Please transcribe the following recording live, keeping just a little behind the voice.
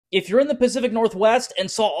If you're in the Pacific Northwest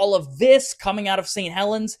and saw all of this coming out of St.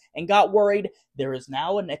 Helens and got worried, there is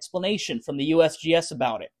now an explanation from the USGS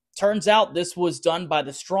about it. Turns out this was done by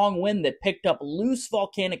the strong wind that picked up loose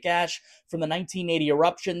volcanic ash from the 1980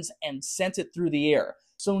 eruptions and sent it through the air.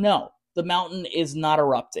 So no, the mountain is not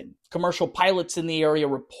erupting. Commercial pilots in the area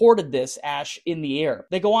reported this ash in the air.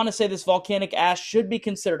 They go on to say this volcanic ash should be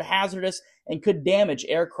considered hazardous and could damage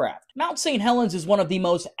aircraft. Mount St. Helens is one of the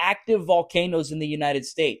most active volcanoes in the United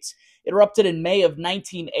States. It erupted in May of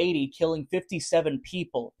 1980, killing 57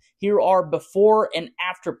 people. Here are before and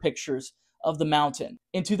after pictures of the mountain.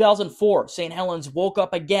 In 2004, St. Helens woke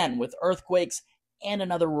up again with earthquakes and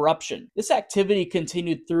another eruption. This activity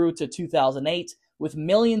continued through to 2008, with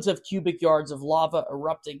millions of cubic yards of lava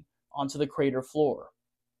erupting onto the crater floor.